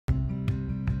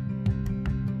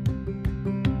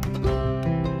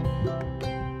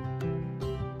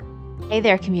Hey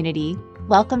there, community.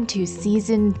 Welcome to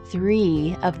Season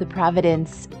 3 of the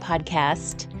Providence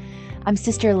podcast. I'm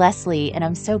Sister Leslie, and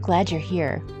I'm so glad you're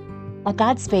here. At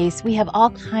God's Space, we have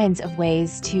all kinds of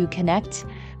ways to connect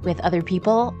with other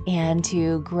people and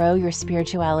to grow your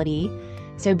spirituality.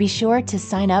 So be sure to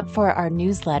sign up for our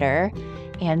newsletter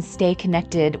and stay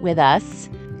connected with us.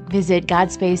 Visit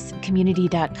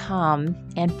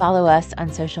godspacecommunity.com and follow us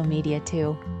on social media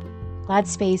too.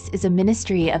 God's Space is a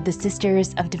ministry of the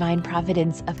Sisters of Divine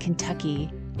Providence of Kentucky,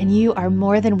 and you are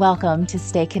more than welcome to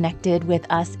stay connected with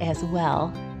us as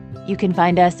well. You can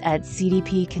find us at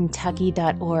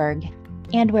cdpkentucky.org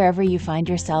and wherever you find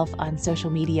yourself on social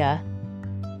media.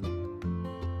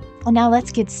 Well, now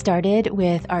let's get started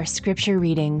with our scripture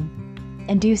reading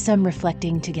and do some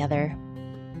reflecting together.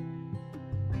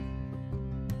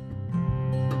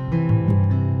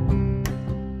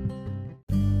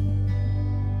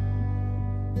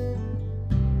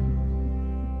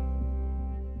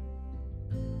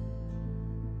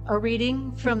 A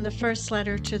reading from the first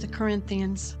letter to the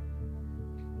Corinthians.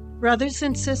 Brothers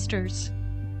and sisters,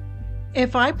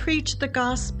 if I preach the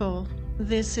gospel,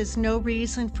 this is no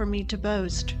reason for me to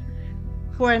boast,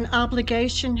 for an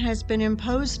obligation has been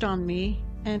imposed on me,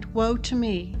 and woe to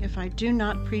me if I do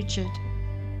not preach it.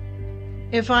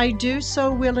 If I do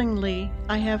so willingly,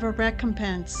 I have a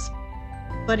recompense,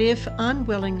 but if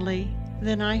unwillingly,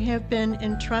 then I have been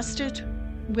entrusted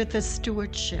with a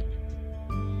stewardship.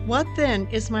 What then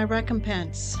is my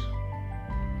recompense?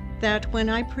 That when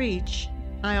I preach,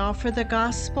 I offer the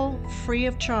gospel free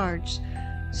of charge,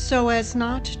 so as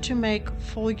not to make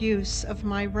full use of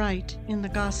my right in the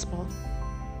gospel.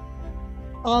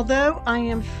 Although I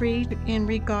am free in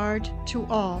regard to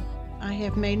all, I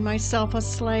have made myself a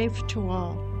slave to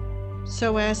all,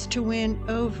 so as to win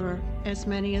over as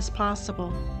many as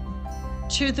possible.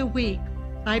 To the weak,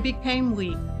 I became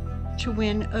weak to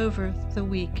win over the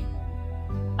weak.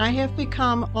 I have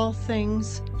become all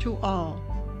things to all,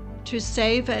 to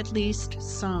save at least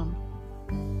some.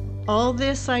 All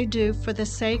this I do for the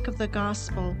sake of the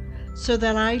gospel, so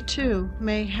that I too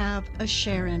may have a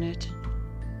share in it.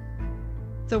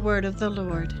 The word of the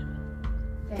Lord.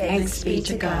 Thanks be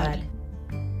to God.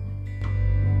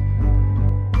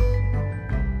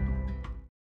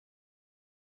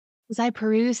 As I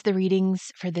peruse the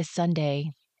readings for this Sunday,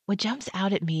 what jumps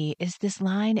out at me is this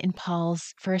line in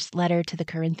Paul's first letter to the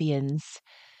Corinthians.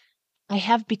 I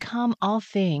have become all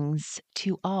things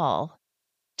to all,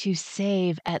 to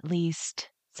save at least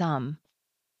some.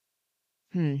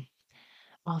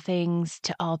 All things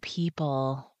to all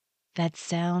people. That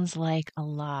sounds like a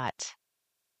lot.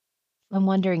 I'm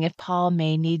wondering if Paul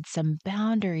may need some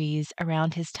boundaries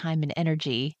around his time and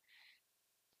energy.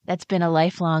 That's been a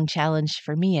lifelong challenge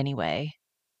for me anyway.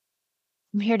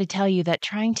 I'm here to tell you that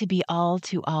trying to be all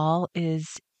to all is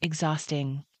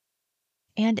exhausting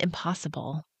and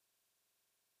impossible.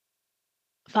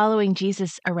 Following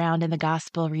Jesus around in the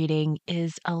gospel reading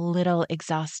is a little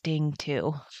exhausting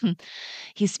too.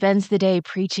 He spends the day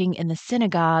preaching in the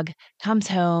synagogue, comes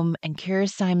home and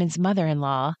cures Simon's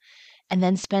mother-in-law, and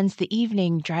then spends the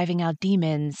evening driving out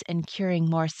demons and curing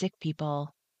more sick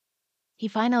people. He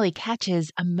finally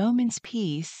catches a moment's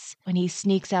peace when he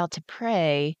sneaks out to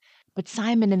pray, but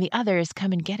Simon and the others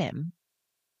come and get him.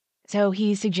 So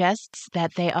he suggests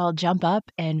that they all jump up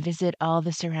and visit all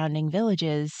the surrounding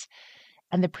villages,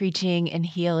 and the preaching and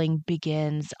healing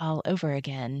begins all over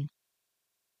again.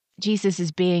 Jesus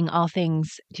is being all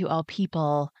things to all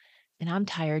people, and I'm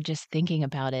tired just thinking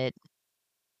about it.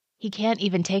 He can't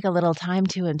even take a little time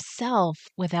to himself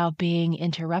without being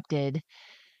interrupted.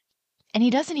 And he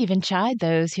doesn't even chide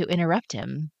those who interrupt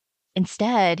him.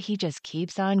 Instead, he just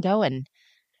keeps on going,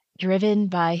 driven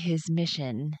by his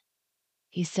mission.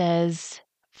 He says,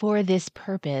 "For this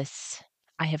purpose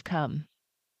I have come."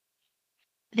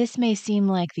 This may seem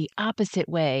like the opposite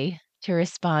way to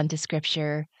respond to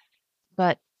Scripture,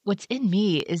 but what's in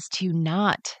me is to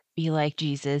not be like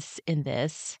Jesus in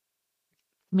this.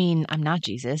 I mean, I'm not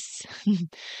Jesus.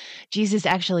 Jesus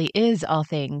actually is all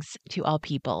things to all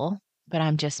people, but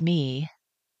I'm just me.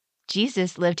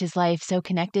 Jesus lived his life so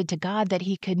connected to God that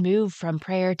he could move from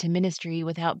prayer to ministry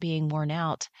without being worn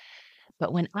out.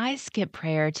 But when I skip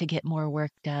prayer to get more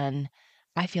work done,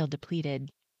 I feel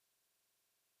depleted.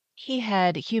 He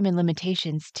had human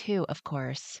limitations too, of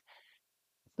course.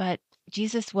 But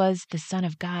Jesus was the Son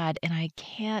of God, and I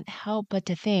can't help but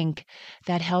to think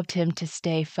that helped him to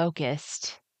stay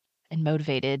focused and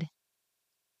motivated.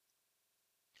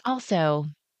 Also,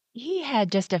 he had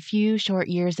just a few short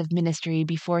years of ministry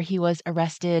before he was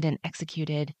arrested and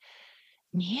executed.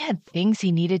 And he had things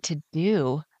he needed to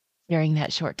do during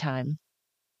that short time.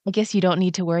 I guess you don't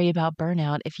need to worry about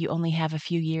burnout if you only have a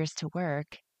few years to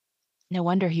work. No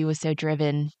wonder he was so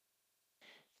driven.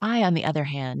 I, on the other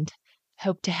hand,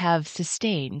 hope to have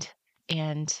sustained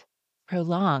and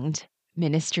prolonged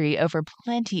ministry over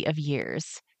plenty of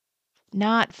years,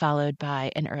 not followed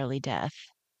by an early death.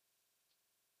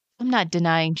 I'm not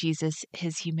denying Jesus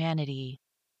his humanity.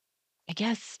 I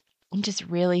guess I'm just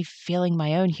really feeling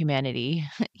my own humanity.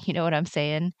 You know what I'm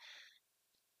saying?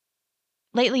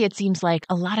 Lately, it seems like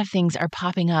a lot of things are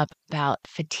popping up about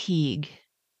fatigue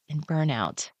and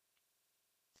burnout.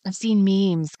 I've seen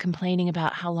memes complaining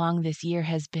about how long this year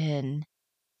has been,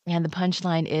 and the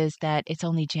punchline is that it's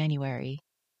only January.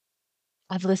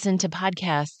 I've listened to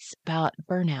podcasts about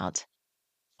burnout,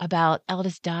 about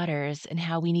eldest daughters, and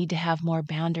how we need to have more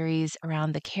boundaries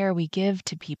around the care we give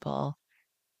to people.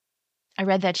 I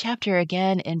read that chapter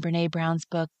again in Brene Brown's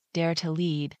book, Dare to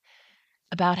Lead,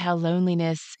 about how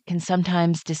loneliness can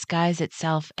sometimes disguise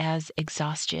itself as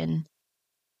exhaustion.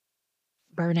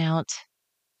 Burnout,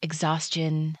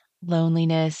 exhaustion,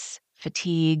 loneliness,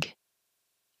 fatigue.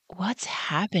 What's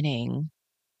happening?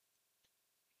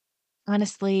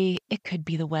 Honestly, it could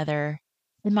be the weather.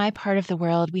 In my part of the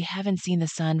world, we haven't seen the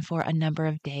sun for a number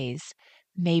of days,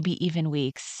 maybe even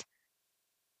weeks.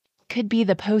 Could be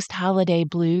the post holiday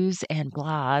blues and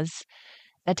blahs,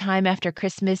 the time after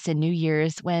Christmas and New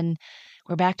Year's when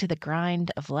we're back to the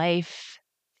grind of life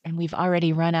and we've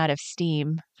already run out of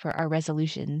steam for our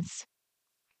resolutions.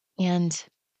 And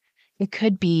it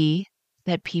could be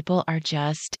that people are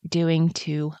just doing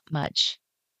too much.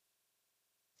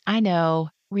 I know,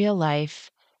 real life,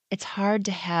 it's hard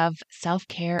to have self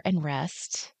care and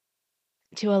rest,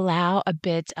 to allow a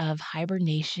bit of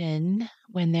hibernation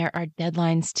when there are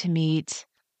deadlines to meet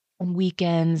and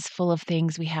weekends full of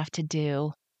things we have to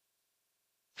do.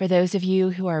 For those of you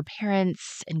who are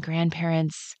parents and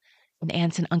grandparents and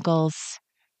aunts and uncles,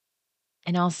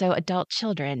 and also adult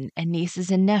children and nieces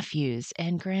and nephews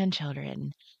and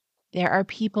grandchildren, there are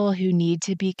people who need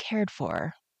to be cared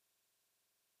for.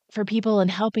 For people in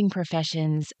helping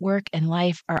professions, work and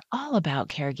life are all about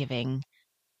caregiving.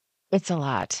 It's a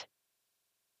lot.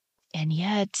 And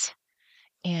yet,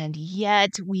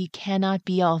 we cannot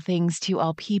be all things to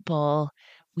all people.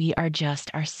 We are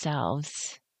just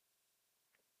ourselves.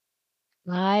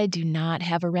 I do not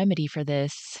have a remedy for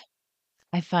this.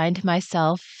 I find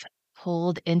myself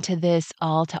pulled into this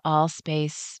all to all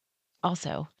space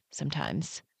also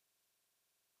sometimes.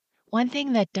 One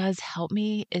thing that does help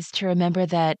me is to remember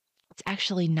that it's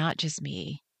actually not just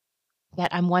me,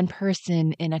 that I'm one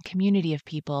person in a community of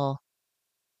people.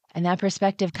 And that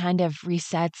perspective kind of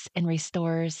resets and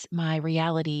restores my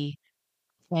reality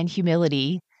and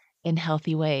humility in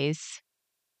healthy ways.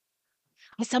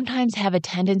 I sometimes have a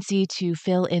tendency to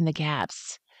fill in the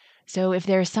gaps. So if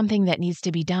there's something that needs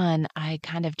to be done, I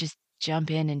kind of just jump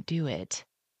in and do it.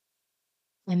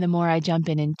 And the more I jump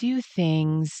in and do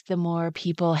things, the more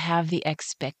people have the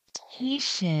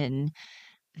expectation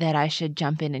that I should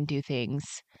jump in and do things.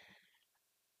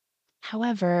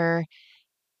 However,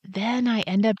 then I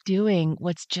end up doing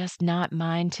what's just not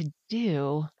mine to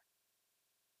do.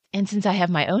 And since I have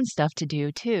my own stuff to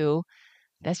do too,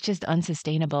 that's just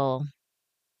unsustainable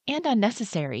and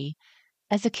unnecessary.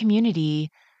 As a community,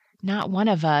 not one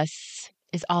of us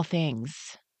is all things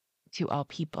to all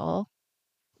people.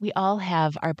 We all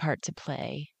have our part to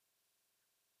play.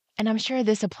 And I'm sure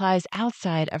this applies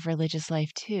outside of religious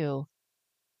life too.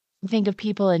 Think of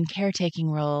people in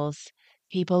caretaking roles,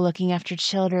 people looking after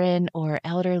children or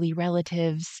elderly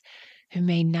relatives who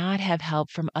may not have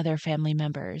help from other family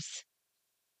members.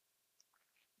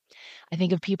 I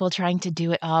think of people trying to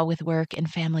do it all with work and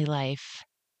family life.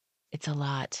 It's a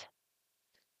lot.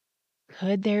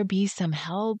 Could there be some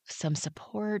help, some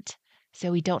support,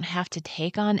 so we don't have to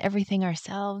take on everything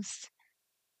ourselves?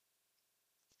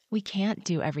 We can't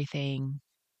do everything,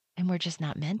 and we're just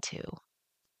not meant to.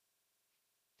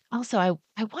 Also,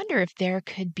 I wonder if there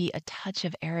could be a touch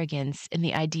of arrogance in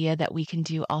the idea that we can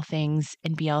do all things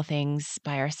and be all things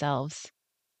by ourselves.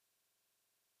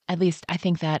 At least I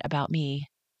think that about me.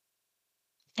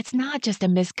 It's not just a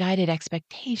misguided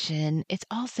expectation, it's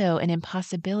also an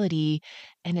impossibility,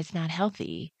 and it's not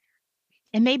healthy.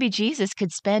 And maybe Jesus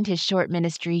could spend his short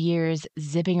ministry years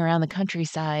zipping around the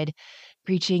countryside,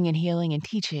 preaching and healing and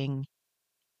teaching.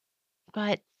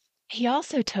 But he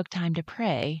also took time to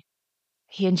pray.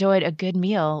 He enjoyed a good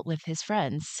meal with his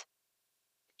friends.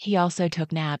 He also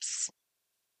took naps.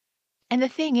 And the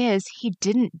thing is, he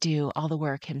didn't do all the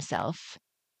work himself.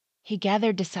 He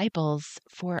gathered disciples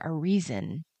for a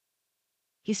reason.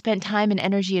 He spent time and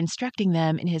energy instructing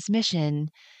them in his mission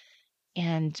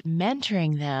and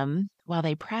mentoring them while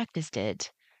they practiced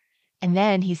it, and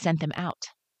then he sent them out.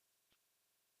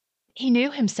 He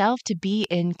knew himself to be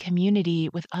in community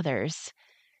with others,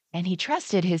 and he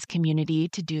trusted his community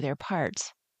to do their part.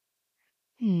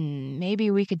 Maybe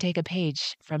we could take a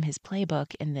page from his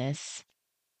playbook in this.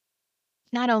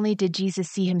 Not only did Jesus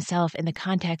see himself in the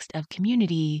context of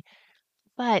community,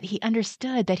 but he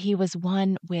understood that he was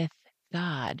one with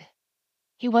God.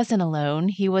 He wasn't alone.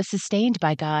 He was sustained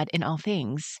by God in all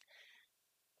things.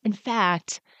 In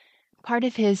fact, part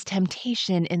of his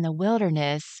temptation in the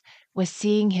wilderness was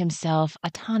seeing himself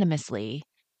autonomously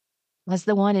as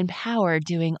the one in power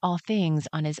doing all things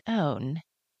on his own.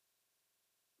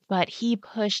 But he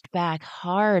pushed back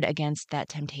hard against that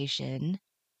temptation.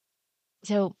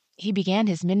 So he began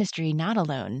his ministry not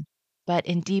alone, but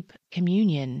in deep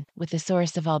communion with the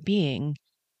source of all being,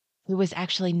 who was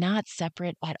actually not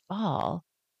separate at all,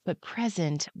 but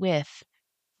present with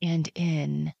and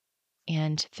in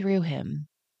and through him.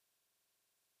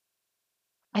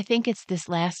 I think it's this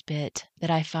last bit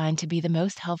that I find to be the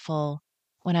most helpful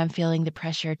when I'm feeling the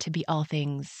pressure to be all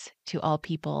things to all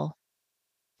people.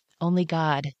 Only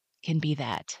God can be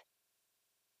that.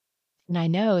 And I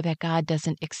know that God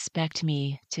doesn't expect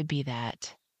me to be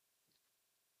that.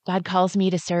 God calls me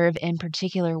to serve in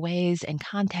particular ways and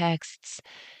contexts,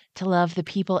 to love the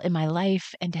people in my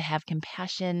life and to have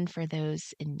compassion for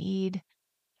those in need.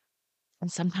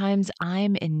 And sometimes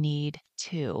I'm in need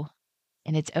too,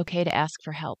 and it's okay to ask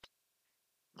for help.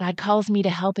 God calls me to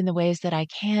help in the ways that I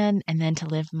can and then to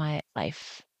live my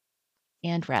life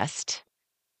and rest.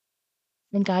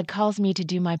 And God calls me to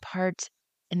do my part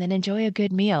and then enjoy a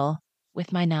good meal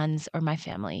with my nuns or my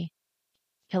family,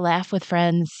 to laugh with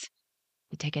friends,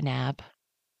 to take a nap.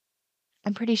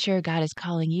 I'm pretty sure God is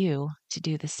calling you to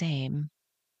do the same.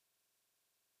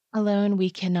 Alone, we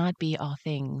cannot be all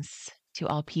things to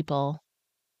all people,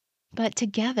 but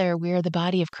together we are the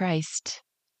body of Christ.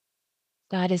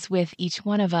 God is with each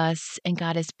one of us, and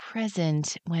God is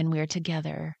present when we're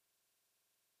together.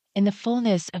 In the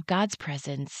fullness of God's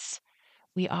presence,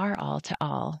 we are all to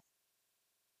all.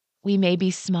 We may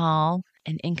be small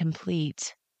and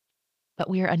incomplete, but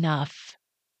we are enough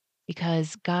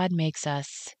because God makes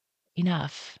us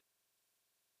enough.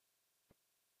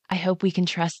 I hope we can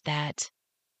trust that,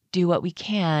 do what we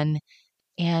can,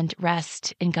 and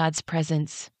rest in God's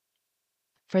presence.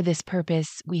 For this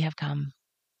purpose we have come.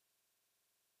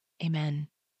 Amen.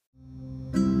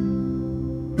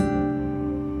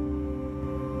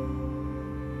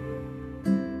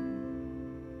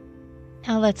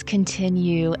 Now let's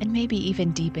continue and maybe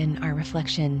even deepen our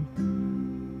reflection.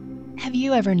 Have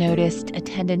you ever noticed a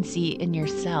tendency in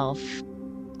yourself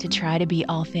to try to be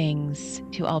all things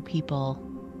to all people?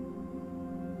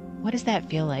 What does that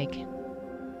feel like?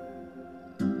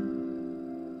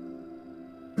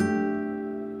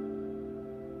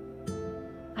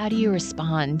 How do you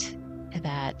respond to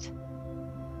that?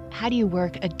 How do you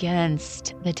work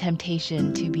against the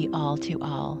temptation to be all to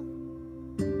all?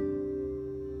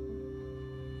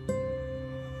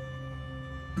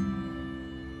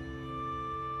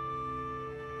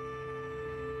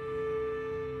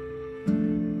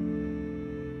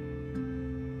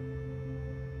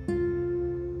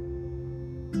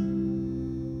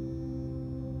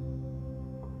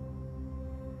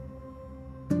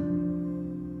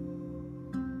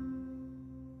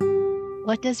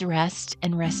 What does rest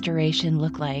and restoration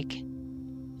look like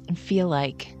and feel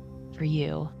like for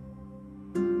you?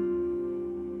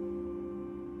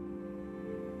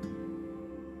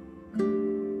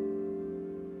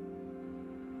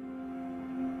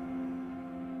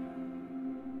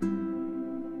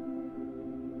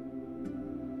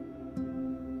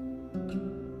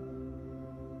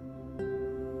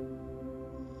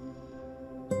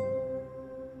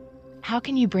 How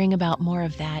can you bring about more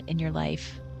of that in your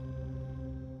life?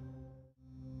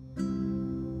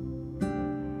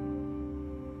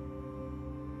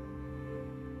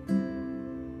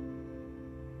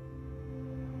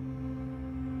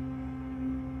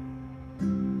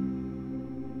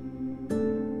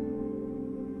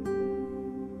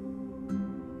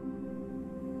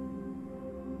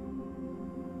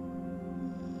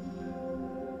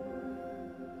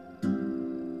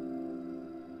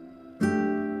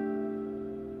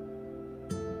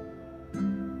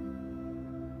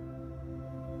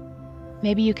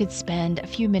 Maybe you could spend a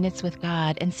few minutes with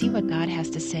God and see what God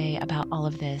has to say about all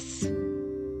of this.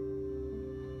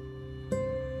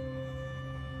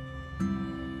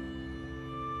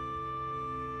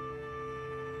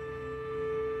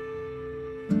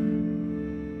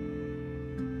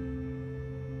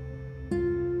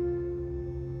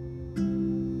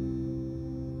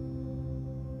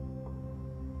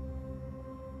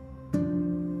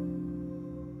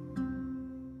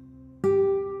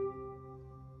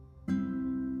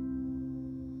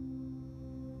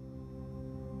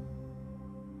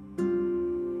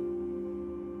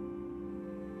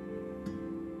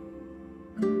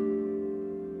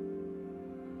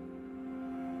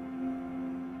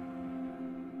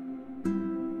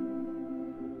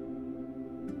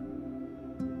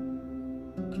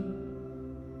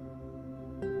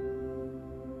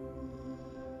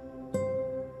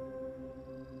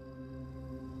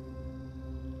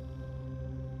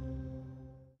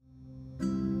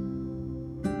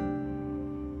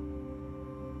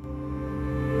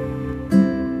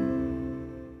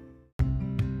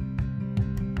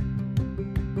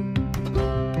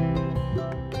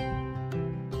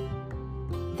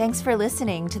 Thanks for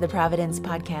listening to the Providence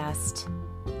podcast.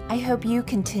 I hope you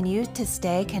continue to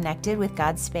stay connected with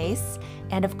God's space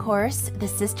and, of course, the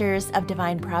Sisters of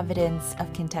Divine Providence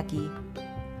of Kentucky.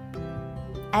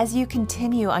 As you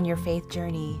continue on your faith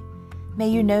journey, may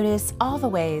you notice all the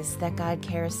ways that God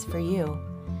cares for you,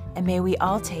 and may we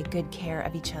all take good care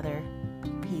of each other.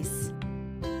 Peace.